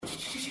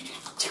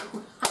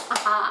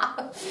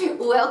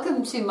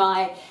Welcome to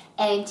my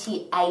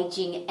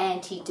anti-aging,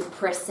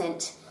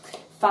 antidepressant,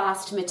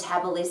 fast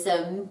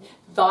metabolism,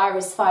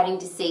 virus-fighting,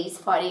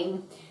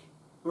 disease-fighting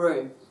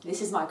room.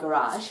 This is my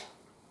garage,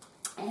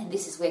 and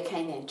this is where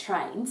K-Man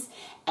trains,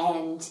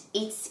 and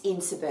it's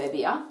in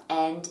suburbia,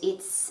 and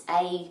it's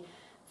a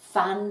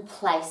fun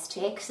place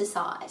to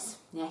exercise.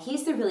 Now,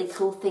 here's the really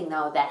cool thing,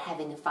 though, about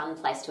having a fun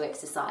place to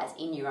exercise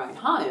in your own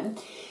home.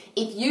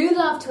 If you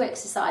love to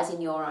exercise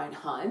in your own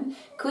home,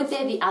 could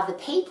there be other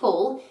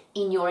people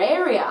in your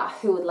area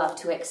who would love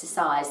to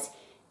exercise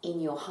in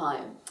your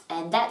home?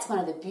 And that's one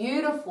of the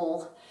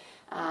beautiful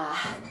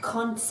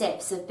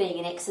concepts of being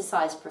an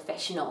exercise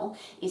professional,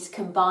 is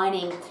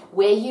combining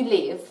where you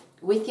live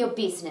with your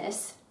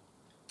business,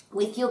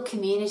 with your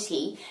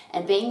community,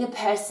 and being the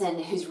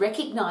person who's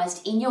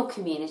recognised in your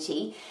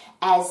community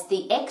as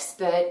the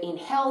expert in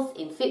health,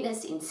 in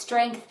fitness, in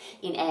strength,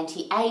 in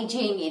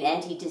anti-aging,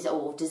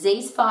 in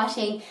disease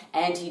fighting,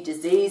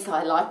 anti-disease.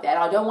 I like that.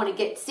 I don't want to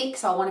get sick,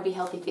 so I want to be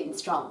healthy, fit and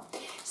strong.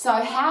 So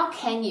how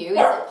can you, is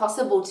it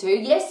possible to,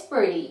 yes,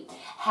 Broody,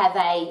 have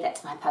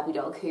that's my puppy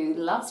dog who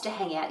loves to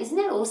hang out. Isn't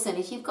that awesome?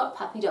 If you've got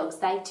puppy dogs,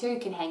 they too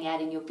can hang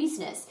out in your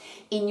business,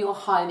 in your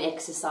home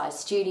exercise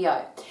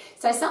studio.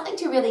 So something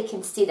to really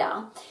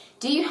consider.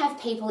 Do you have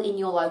people in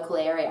your local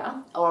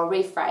area? Or a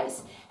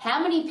rephrase,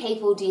 how many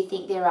people do you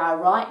think there are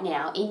right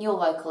now in your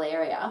local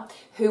area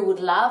who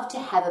would love to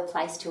have a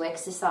place to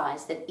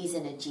exercise that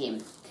isn't a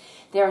gym?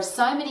 There are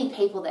so many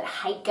people that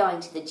hate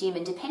going to the gym,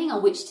 and depending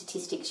on which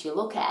statistics you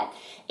look at,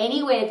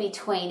 anywhere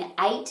between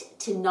 8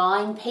 to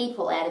 9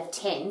 people out of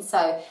 10,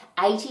 so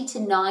 80 to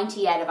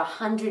 90 out of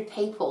 100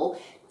 people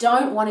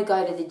don't want to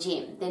go to the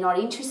gym. They're not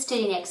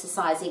interested in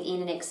exercising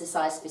in an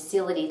exercise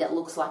facility that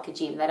looks like a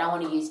gym. They don't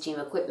want to use gym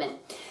equipment.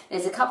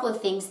 There's a couple of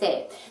things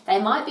there.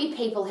 They might be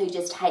people who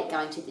just hate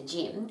going to the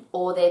gym,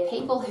 or they're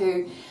people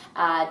who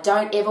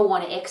don't ever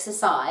want to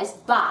exercise,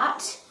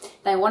 but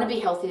they want to be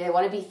healthy, they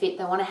want to be fit,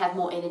 they want to have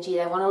more energy,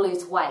 they want to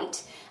lose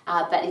weight,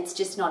 but it's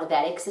just not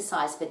about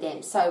exercise for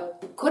them. So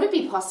could it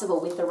be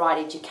possible with the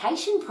right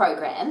education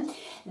program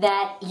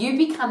that you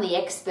become the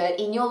expert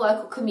in your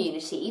local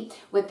community,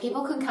 where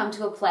people can come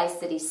to a place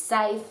that is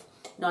safe,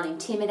 not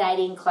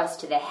intimidating, close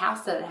to their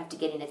house, so they don't have to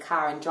get in a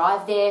car and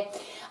drive there,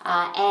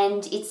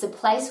 and it's a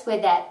place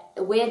where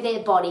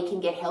their body can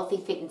get healthy,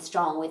 fit and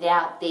strong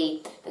without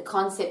the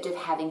concept of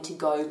having to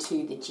go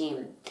to the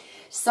gym.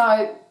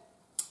 So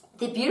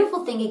the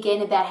beautiful thing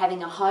again about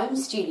having a home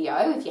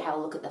studio, if you have a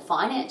look at the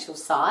financial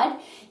side,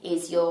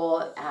 is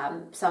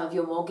some of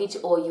your mortgage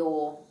or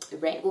your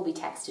rent will be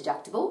tax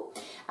deductible.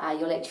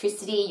 Your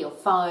electricity, your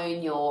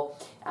phone, your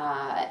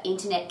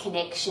internet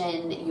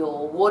connection,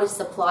 your water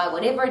supply,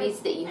 whatever it is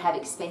that you have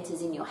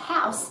expenses in your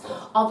house,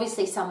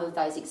 obviously some of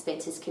those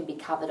expenses can be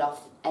covered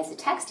off as a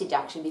tax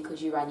deduction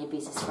because you run your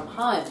business from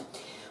home.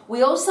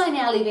 We also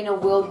now live in a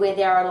world where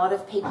there are a lot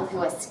of people who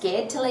are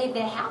scared to leave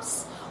their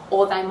house,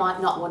 or they might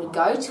not want to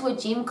go to a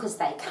gym because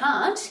they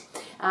can't.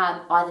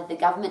 Either the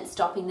government's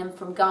stopping them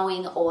from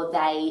going, or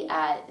they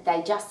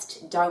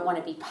just don't want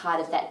to be part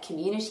of that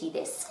community.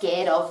 They're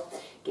scared of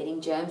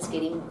getting germs,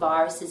 getting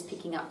viruses,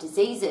 picking up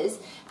diseases.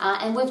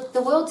 And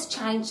the world's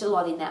changed a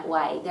lot in that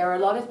way. There are a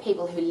lot of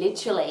people who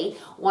literally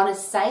want a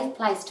safe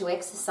place to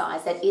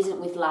exercise that isn't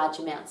with large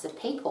amounts of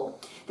people.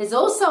 There's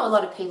also a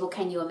lot of people,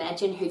 can you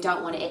imagine, who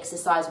don't want to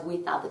exercise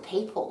with other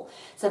people.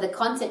 So the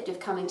concept of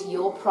coming to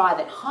your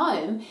private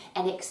home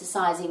and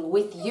exercising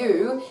with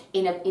you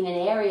in an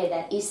area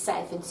that is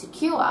safe and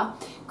secure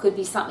could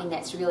be something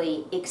that's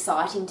really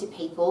exciting to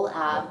people,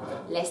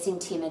 less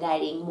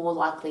intimidating, more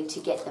likely to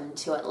get them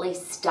to at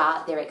least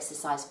start their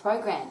exercise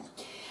program.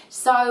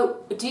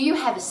 So do you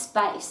have a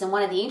space? And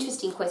one of the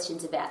interesting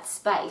questions about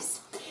space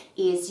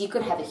is you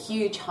could have a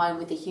huge home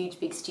with a huge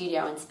big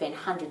studio and spend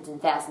hundreds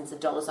and thousands of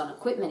dollars on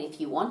equipment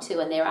if you want to.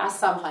 And there are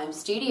some home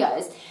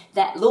studios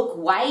that look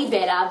way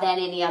better than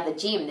any other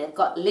gym. They've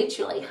got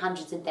literally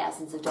hundreds and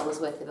thousands of dollars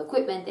worth of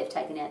equipment. They've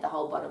taken out the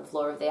whole bottom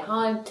floor of their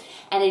home,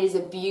 and it is a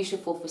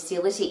beautiful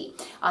facility.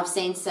 I've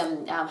seen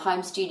some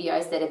home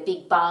studios that are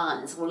big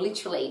barns, or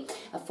literally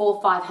 400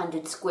 or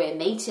 500 square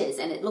meters,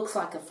 and it looks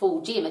like a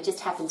full gym. It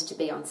just happens to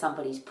be on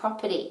somebody's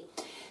property.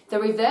 The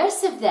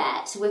reverse of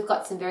that, we've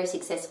got some very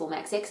successful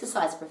max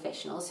exercise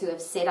professionals who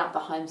have set up a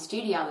home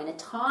studio in a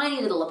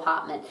tiny little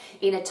apartment,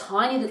 in a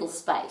tiny little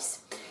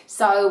space.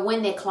 So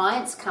when their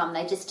clients come,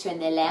 they just turn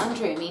their lounge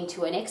room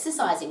into an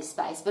exercising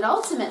space. But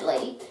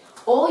ultimately,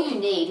 all you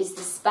need is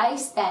the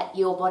space that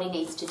your body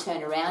needs to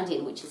turn around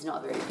in, which is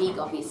not very big,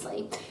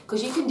 obviously,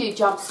 because you can do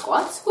jump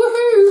squats,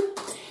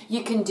 woohoo!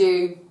 You can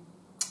do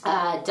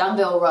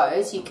dumbbell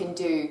rows, you can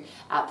do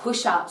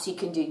push-ups, you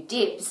can do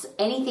dips,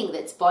 anything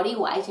that's body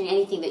weight and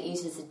anything that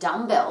uses a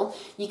dumbbell,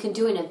 you can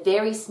do in a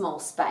very small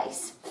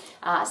space.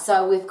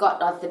 So we've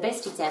got the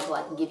best example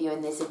I can give you,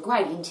 and there's a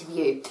great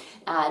interview.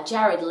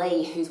 Jared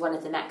Lee, who's one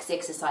of the max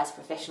exercise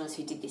professionals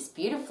who did this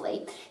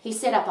beautifully, he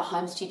set up a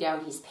home studio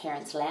in his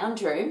parents'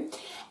 lounge room,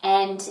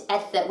 and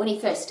when he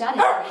first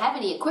started, he didn't have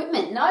any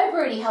equipment. No,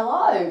 Broody,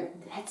 hello.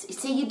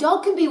 See, your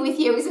dog can be with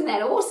you. Isn't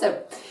that awesome?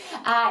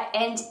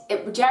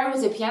 Jared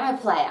was a piano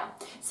player.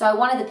 So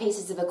one of the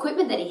pieces of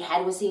equipment that he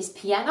had was his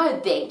piano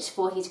bench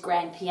for his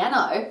grand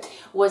piano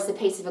was the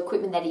piece of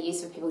equipment that he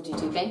used for people to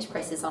do bench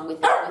presses on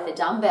with a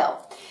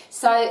dumbbell.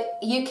 So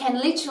you can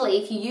literally,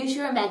 if you use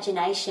your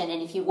imagination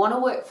and if you want to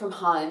work from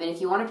home and if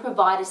you want to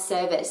provide a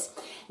service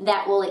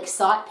that will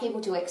excite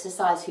people to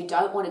exercise who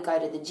don't want to go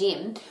to the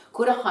gym,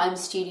 could a home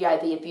studio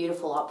be a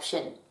beautiful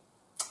option?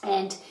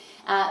 And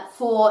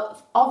for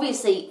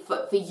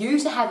you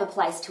to have a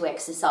place to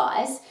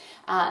exercise,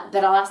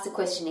 but I'll ask the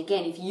question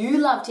again, if you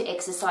love to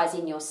exercise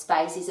in your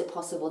space, is it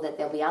possible that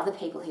there'll be other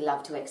people who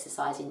love to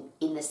exercise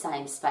in the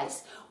same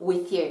space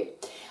with you?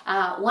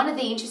 One of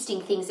the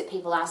interesting things that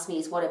people ask me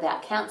is, what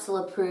about council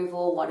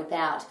approval? What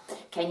about,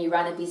 can you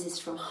run a business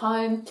from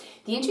home?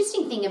 The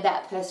interesting thing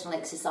about personal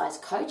exercise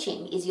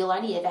coaching is you'll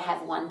only ever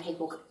have one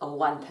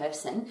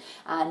person,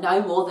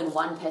 no more than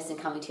one person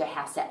coming to your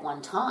house at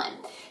one time.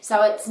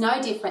 So it's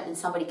no different than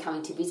somebody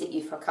coming to visit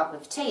you for a cup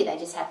of tea. They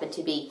just happen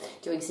to be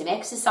doing some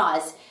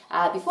exercise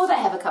before they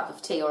have a cup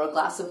of tea or a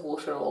glass of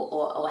water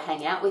or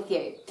hang out with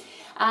you.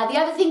 The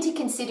other thing to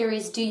consider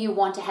is, do you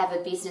want to have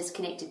a business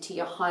connected to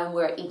your home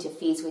where it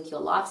interferes with your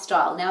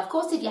lifestyle? Now, of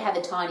course, if you have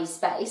a tiny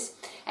space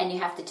and you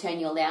have to turn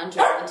your lounge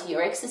room into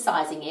your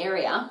exercising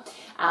area,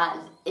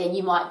 and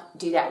you might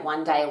do that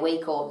one day a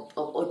week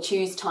or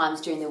choose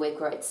times during the week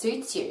where it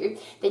suits you,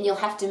 then you'll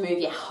have to move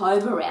your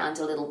home around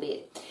a little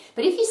bit.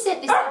 But if you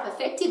set this up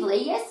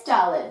effectively, yes,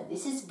 darling,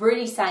 this is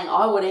Broody saying,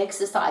 I want to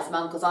exercise,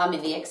 Mum, because I'm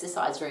in the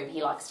exercise room.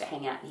 He likes to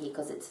hang out in here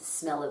because it's a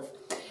smell of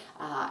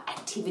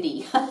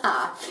activity.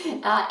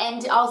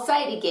 And I'll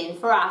say it again,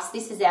 for us,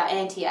 this is our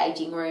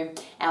anti-aging room,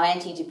 our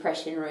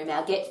anti-depression room,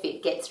 our get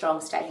fit, get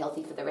strong, stay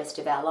healthy for the rest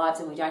of our lives,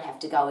 and we don't have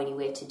to go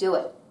anywhere to do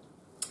it.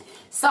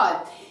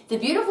 So the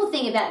beautiful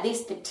thing about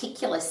this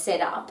particular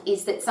setup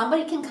is that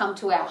somebody can come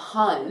to our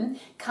home,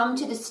 come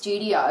to the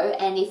studio,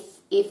 and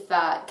if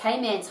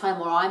K-Man's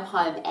home or I'm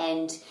home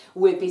and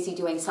we're busy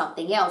doing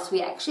something else,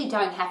 we actually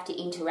don't have to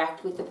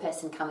interact with the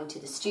person coming to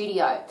the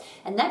studio.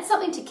 And that's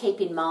something to keep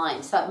in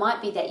mind. So it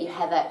might be that you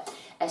have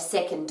a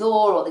second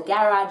door or the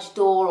garage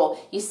door, or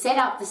you set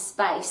up the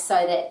space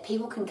so that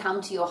people can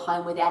come to your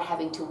home without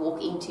having to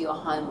walk into your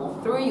home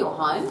or through your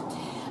home.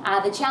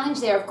 The challenge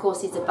there, of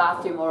course, is a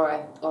bathroom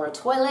or a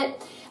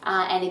toilet.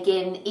 And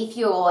again, if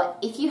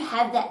you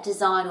have that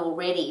design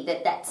already,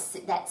 that's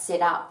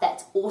set up,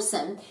 that's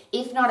awesome.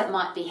 If not, it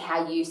might be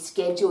how you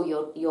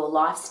schedule your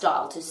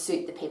lifestyle to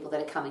suit the people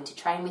that are coming to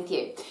train with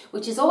you,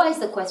 which is always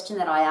the question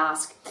that I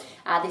ask.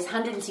 There's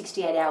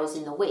 168 hours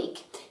in the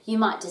week. You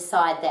might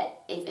decide that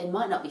it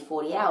might not be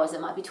 40 hours,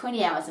 it might be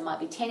 20 hours, it might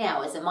be 10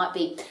 hours, it might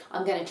be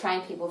I'm going to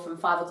train people from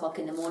 5 o'clock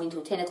in the morning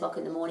till 10 o'clock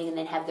in the morning and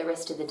then have the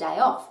rest of the day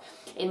off.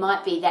 It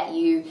might be that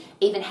you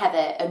even have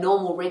a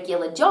normal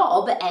regular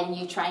job and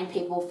you train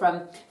people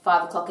from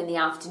 5 o'clock in the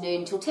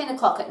afternoon till 10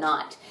 o'clock at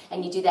night,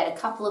 and you do that a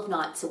couple of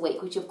nights a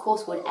week, which of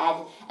course would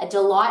add a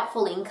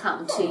delightful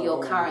income to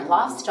your current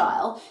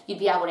lifestyle. You'd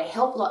be able to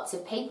help lots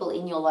of people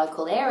in your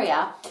local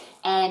area,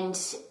 and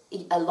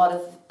a lot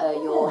of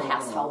your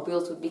household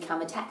bills would become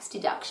a tax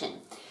deduction.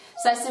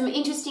 So some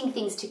interesting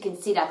things to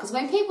consider, because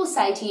when people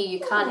say to you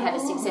can't have a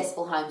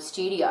successful home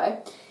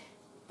studio,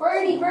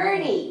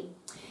 Broody,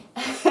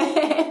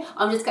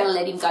 I'm just going to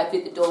let him go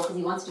through the door because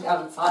he wants to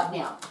go inside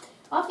now.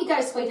 Off you go,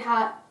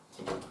 sweetheart.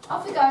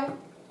 Off you go.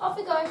 Off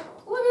you go.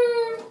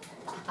 Woo!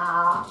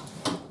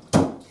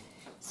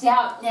 So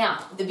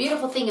now, the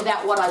beautiful thing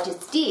about what I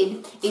just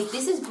did is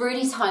this is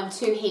Broody's home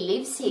too. He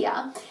lives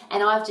here,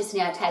 and I've just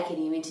now taken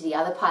him into the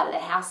other part of the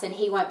house, and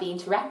he won't be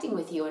interacting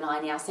with you and I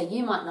now, so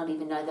you might not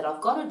even know that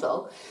I've got a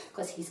dog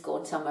because he's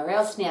gone somewhere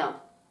else now.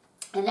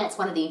 And that's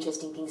one of the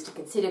interesting things to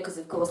consider, because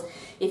of course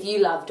if you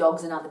love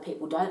dogs and other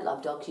people don't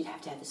love dogs, you'd have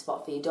to have a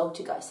spot for your dog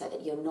to go so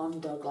that your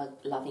non-dog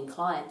loving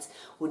clients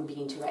wouldn't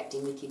be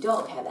interacting with your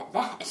dog. How about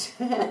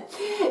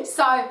that?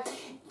 So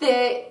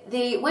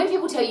when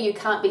people tell you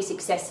can't be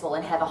successful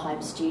and have a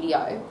home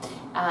studio,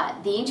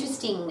 the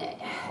interesting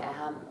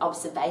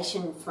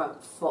observation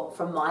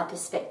from my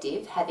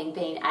perspective, having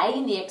been A,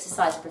 in the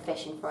exercise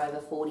profession for over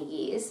 40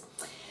 years,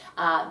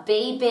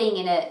 B, being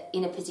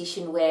in a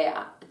position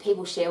where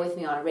people share with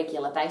me on a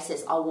regular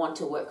basis, I want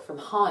to work from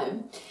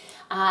home,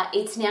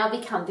 it's now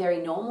become very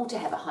normal to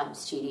have a home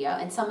studio,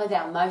 and some of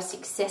our most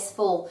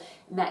successful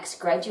Max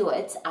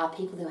graduates are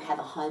people who have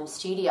a home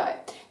studio.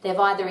 They've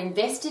either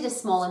invested a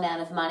small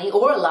amount of money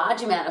or a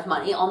large amount of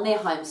money on their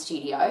home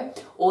studio,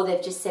 or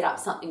they've just set up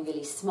something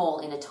really small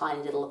in a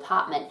tiny little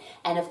apartment,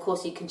 and of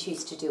course you can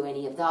choose to do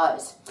any of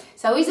those.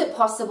 So is it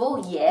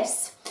possible?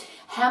 Yes.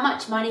 How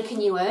much money can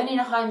you earn in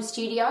a home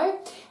studio?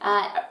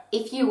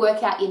 If you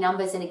work out your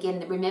numbers, and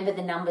again, remember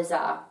the numbers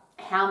are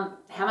how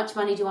much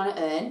money do you want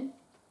to earn?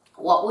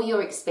 What will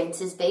your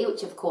expenses be,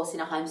 which of course in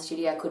a home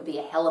studio could be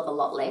a hell of a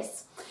lot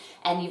less?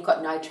 and you've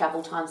got no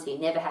travel time, so you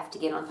never have to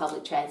get on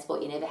public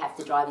transport, you never have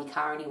to drive your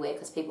car anywhere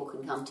because people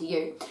can come to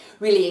you.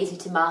 Really easy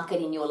to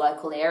market in your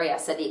local area,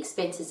 so the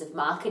expenses of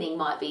marketing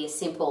might be a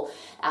simple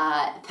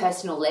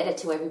personal letter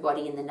to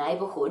everybody in the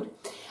neighbourhood.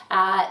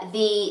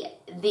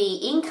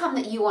 The income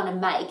that you want to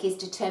make is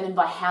determined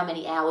by how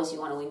many hours you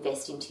want to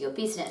invest into your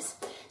business.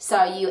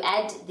 So you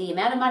add the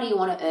amount of money you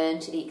want to earn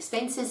to the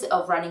expenses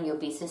of running your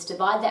business,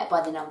 divide that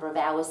by the number of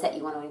hours that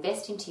you want to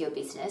invest into your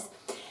business,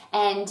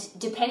 and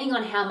depending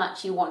on how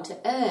much you want to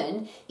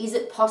earn, is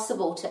it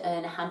possible to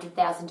earn $100,000,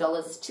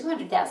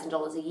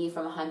 $200,000 a year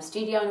from a home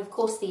studio? And of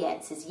course the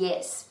answer is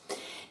yes.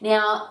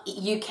 Now,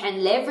 you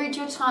can leverage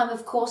your time,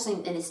 of course,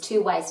 and there's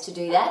two ways to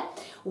do that.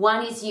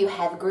 One is you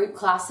have group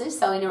classes.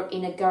 So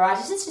in a garage,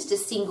 this is just a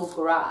single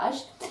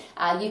garage.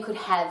 You could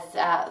have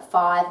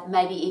 5,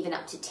 maybe even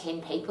up to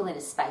 10 people in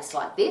a space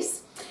like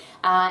this.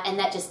 And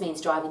that just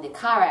means driving the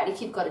car out. If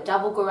you've got a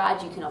double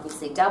garage, you can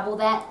obviously double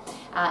that.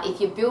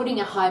 If you're building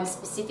a home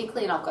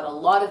specifically, and I've got a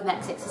lot of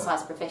Max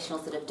Exercise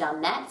professionals that have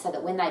done that, so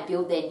that when they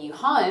build their new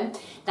home,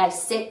 they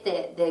set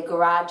their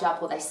garage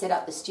up, or they set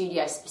up the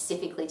studio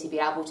specifically to be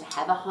able to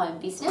have a home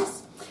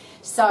business.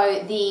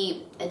 So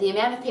the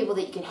amount of people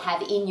that you can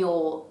have in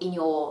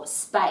your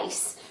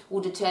space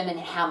will determine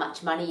how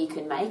much money you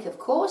can make, of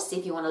course,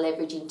 if you want to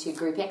leverage into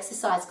group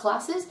exercise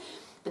classes.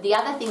 But the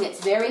other thing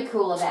that's very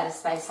cool about a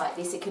space like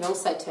this, it can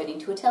also turn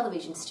into a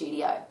television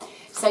studio.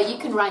 So you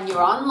can run your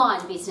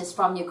online business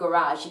from your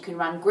garage. You can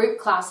run group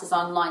classes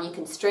online. You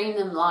can stream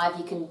them live.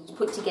 You can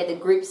put together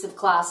groups of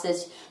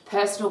classes,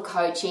 personal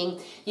coaching.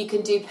 You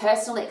can do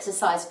personal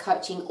exercise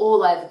coaching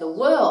all over the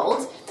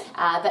world,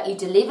 but you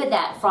deliver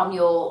that from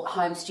your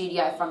home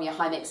studio, from your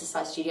home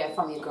exercise studio,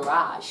 from your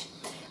garage.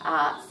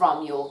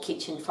 From your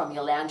kitchen, from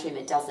your lounge room,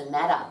 it doesn't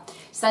matter.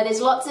 So there's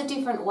lots of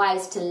different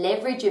ways to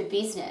leverage your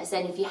business.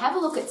 And if you have a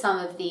look at some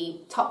of the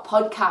top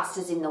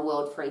podcasters in the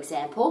world, for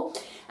example,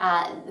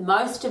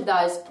 most of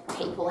those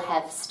people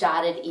have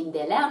started in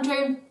their lounge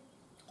room,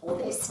 or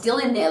they're still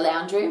in their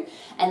lounge room,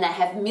 and they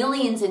have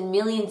millions and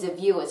millions of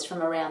viewers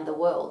from around the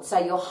world. So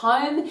your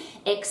home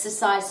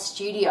exercise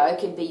studio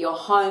can be your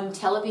home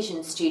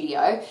television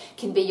studio,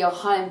 can be your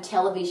home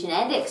television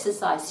and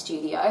exercise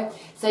studio,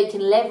 so you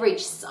can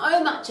leverage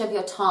so much of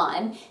your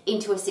time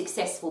into a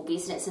successful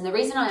business. And the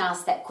reason I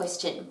ask that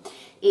question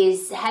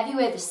is, have you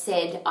ever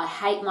said, I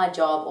hate my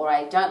job, or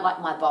I don't like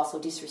my boss, or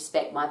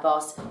disrespect my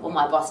boss, or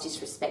my boss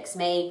disrespects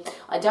me,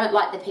 I don't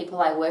like the people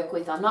I work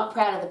with, I'm not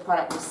proud of the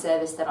product or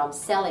service that I'm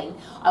selling,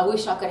 I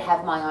wish I could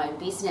have my own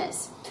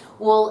business?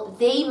 Well,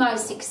 the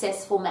most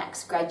successful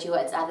Max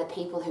graduates are the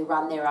people who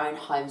run their own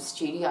home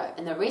studio.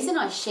 And the reason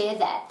I share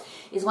that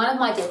is, one of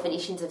my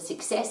definitions of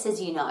success, as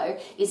you know,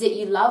 is that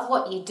you love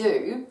what you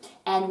do.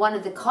 And one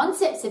of the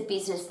concepts of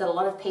business that a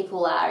lot of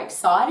people are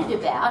excited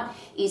about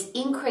is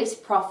increase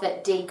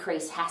profit,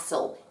 decrease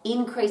hassle.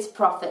 Increase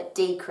profit,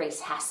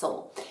 decrease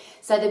hassle.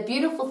 So the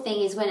beautiful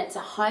thing is, when it's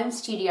a home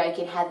studio, you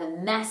can have a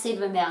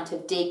massive amount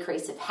of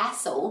decrease of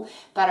hassle,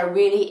 but a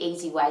really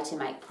easy way to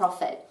make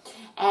profit.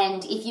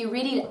 And if you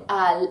really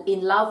are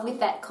in love with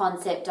that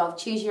concept of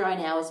choose your own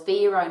hours,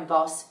 be your own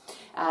boss,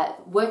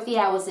 work the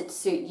hours that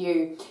suit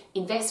you,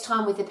 invest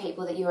time with the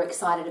people that you're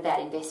excited about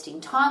investing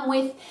time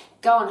with,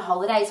 go on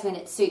holidays when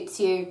it suits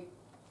you,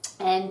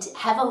 and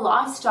have a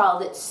lifestyle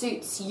that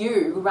suits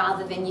you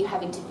rather than you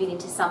having to fit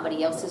into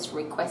somebody else's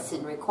requests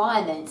and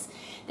requirements,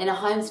 then a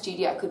home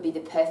studio could be the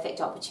perfect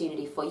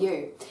opportunity for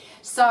you.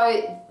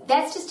 So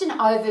that's just an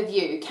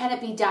overview. Can it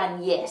be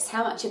done? Yes.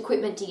 How much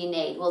equipment do you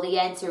need? Well, the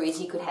answer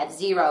is you could have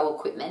zero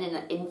equipment,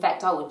 and in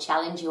fact I would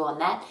challenge you on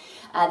that,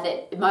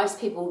 that most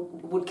people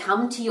would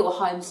come to your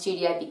home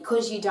studio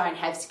because you don't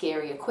have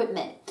scary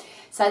equipment.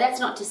 So that's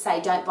not to say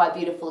don't buy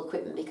beautiful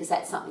equipment, because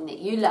that's something that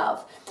you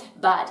love.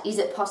 But is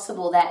it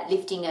possible that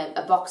lifting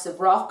a box of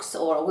rocks,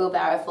 or a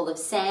wheelbarrow full of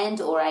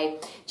sand, or a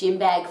gym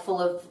bag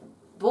full of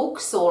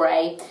books, or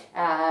a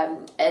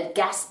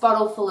gas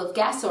bottle full of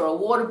gas, or a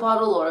water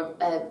bottle, or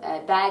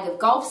a bag of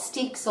golf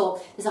sticks, or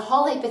there's a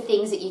whole heap of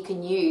things that you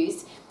can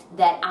use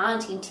that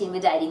aren't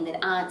intimidating,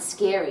 that aren't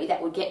scary, that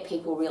would get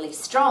people really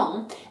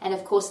strong. And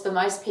of course, for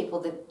most people,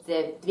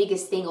 the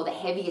biggest thing, or the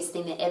heaviest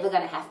thing they're ever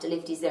going to have to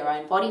lift, is their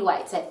own body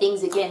weight. So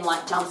things, again,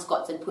 like jump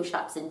squats and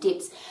push-ups and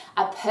dips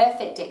are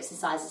perfect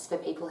exercises for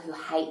people who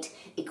hate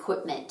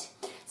equipment.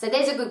 So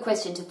there's a good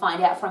question to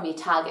find out from your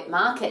target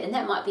market, and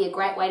that might be a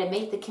great way to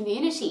meet the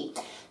community.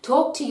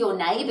 Talk to your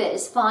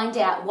neighbours, find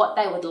out what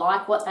they would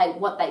like, what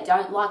they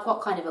don't like,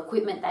 what kind of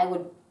equipment they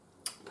would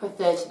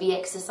prefer to be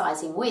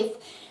exercising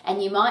with,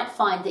 and you might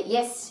find that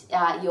yes,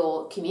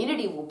 your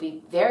community will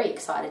be very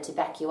excited to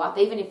back you up.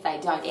 Even if they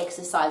don't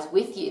exercise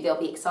with you, they'll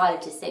be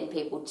excited to send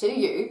people to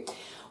you.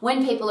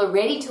 When people are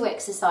ready to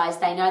exercise,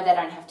 they know they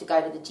don't have to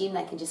go to the gym,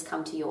 they can just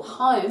come to your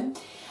home.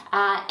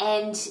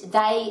 And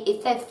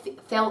if they've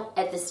felt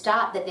at the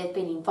start that they've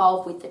been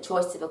involved with the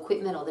choice of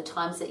equipment or the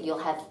times that you'll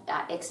have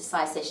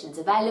exercise sessions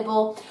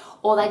available,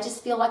 or they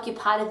just feel like you're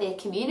part of their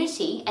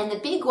community. And the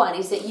big one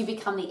is that you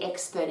become the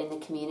expert in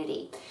the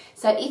community.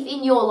 So if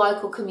in your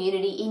local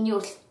community, in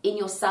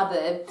your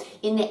suburb,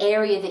 in the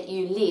area that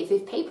you live,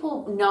 if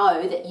people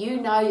know that you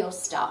know your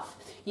stuff,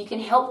 you can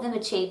help them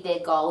achieve their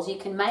goals, you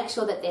can make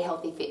sure that they're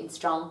healthy, fit and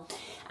strong,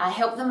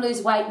 help them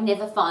lose weight,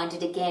 never find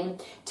it again,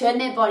 turn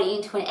their body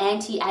into an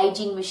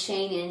anti-aging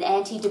machine and an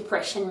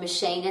anti-depression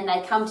machine, and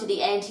they come to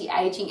the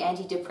anti-aging,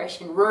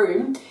 anti-depression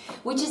room,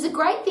 which is a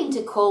great thing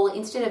to call.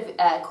 Instead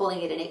of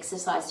calling it an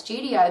exercise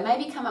studio,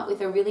 maybe come up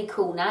with a really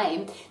cool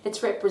name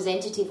that's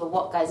representative of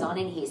what goes on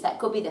in here. So that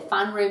could be the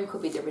fun room,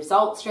 could be the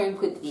results room,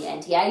 could be the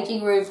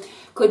anti-aging room,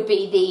 could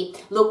be the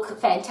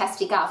look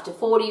fantastic after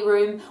 40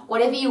 room,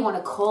 whatever you want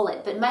to call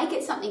it, but make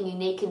it something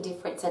unique and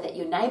different so that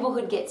your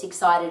neighbourhood gets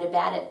excited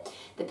about it.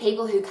 The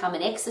people who come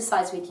and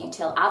exercise with you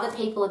tell other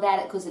people about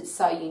it because it's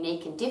so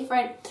unique and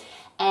different.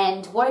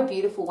 And what a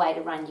beautiful way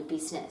to run your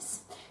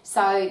business.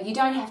 So you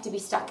don't have to be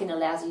stuck in a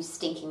lousy,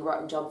 stinking,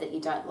 rotten job that you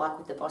don't like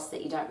with the boss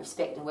that you don't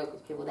respect and work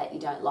with people that you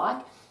don't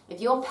like.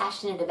 If you're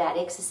passionate about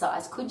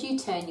exercise, could you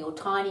turn your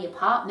tiny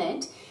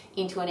apartment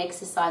into an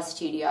exercise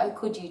studio?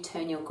 Could you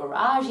turn your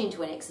garage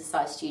into an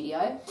exercise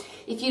studio?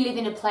 If you live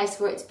in a place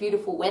where it's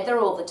beautiful weather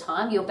all the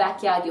time, your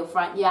backyard, your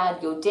front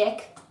yard, your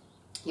deck,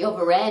 your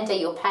veranda,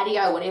 your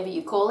patio, whatever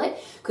you call it,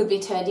 could be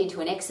turned into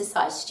an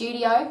exercise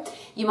studio.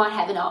 You might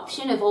have an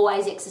option of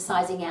always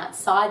exercising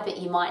outside, but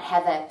you might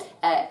have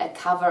a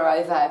cover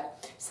over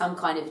some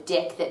kind of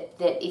deck that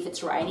if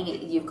it's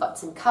raining, you've got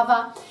some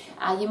cover.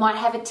 You might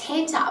have a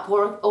tent up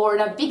or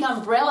a big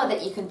umbrella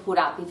that you can put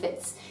up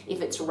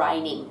if it's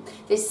raining.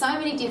 There's so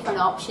many different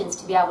options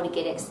to be able to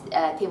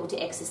get people to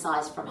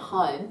exercise from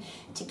home.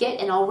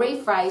 And I'll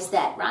rephrase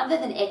that, rather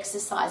than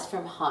exercise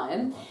from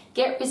home,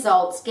 get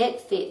results, get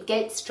fit,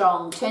 get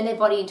strong, turn their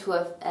body into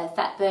a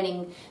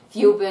fat-burning,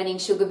 fuel-burning,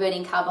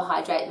 sugar-burning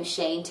carbohydrate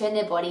machine, turn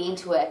their body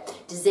into a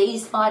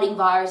disease-fighting,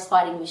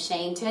 virus-fighting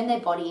machine, turn their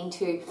body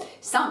into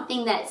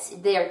something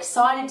they're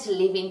excited to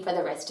live in for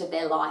the rest of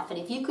their life. And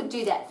if you could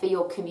do that for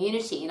your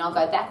community, and I'll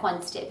go back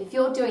one step, if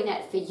you're doing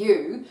that for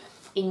you,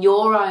 in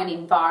your own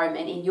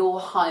environment, in your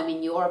home,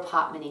 in your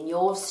apartment, in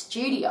your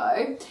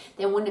studio,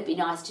 then wouldn't it be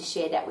nice to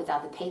share that with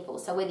other people?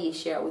 So whether you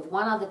share it with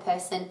one other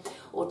person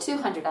or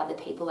 200 other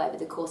people over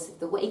the course of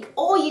the week,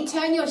 or you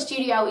turn your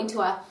studio into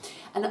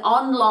an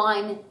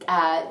online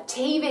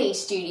TV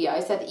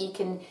studio so that you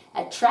can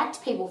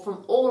attract people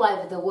from all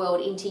over the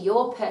world into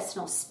your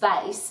personal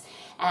space,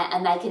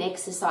 and they can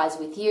exercise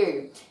with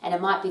you. And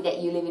it might be that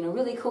you live in a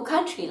really cool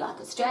country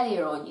like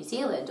Australia or New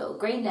Zealand or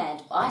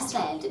Greenland or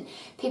Iceland, and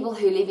people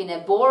who live in a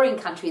boring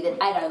country that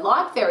they don't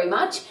like very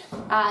much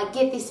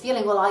get this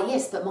feeling, well,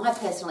 yes, but my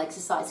personal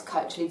exercise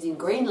coach lives in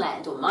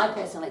Greenland, or my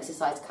personal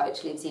exercise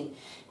coach lives in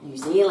New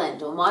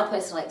Zealand, or my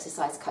personal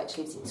exercise coach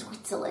lives in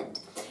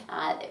Switzerland.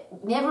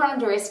 Never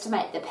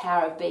underestimate the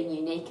power of being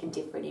unique and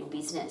different in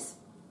business.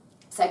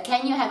 So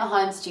can you have a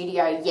home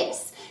studio?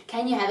 Yes.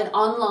 Can you have an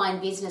online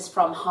business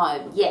from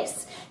home?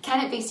 Yes.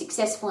 Can it be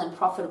successful and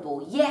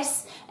profitable?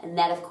 Yes. And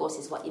that, of course,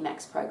 is what your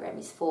Max program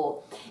is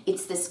for.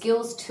 It's the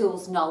skills,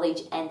 tools,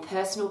 knowledge, and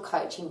personal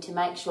coaching to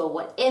make sure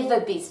whatever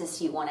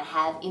business you want to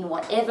have in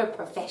whatever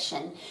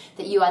profession,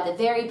 that you are the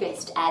very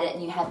best at it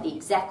and you have the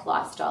exact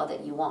lifestyle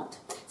that you want.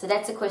 So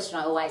that's a question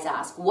I always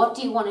ask. What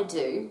do you want to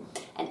do?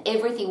 And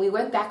everything, we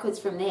work backwards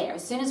from there.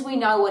 As soon as we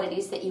know what it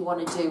is that you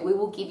want to do, we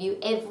will give you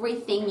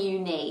everything you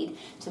need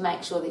to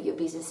make sure that your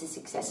business is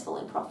successful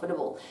and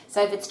profitable.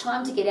 So if it's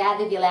time to get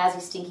out of your lousy,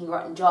 stinking,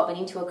 rotten job and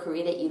into a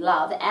career that you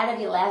love, out of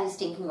your lousy,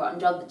 stinking, rotten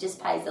job that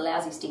just pays the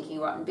lousy, stinking,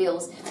 rotten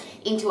bills,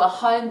 into a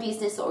home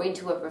business or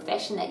into a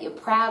profession that you're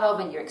proud of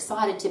and you're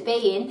excited to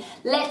be in,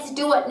 let's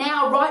do it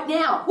now, right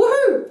now.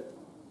 Woohoo!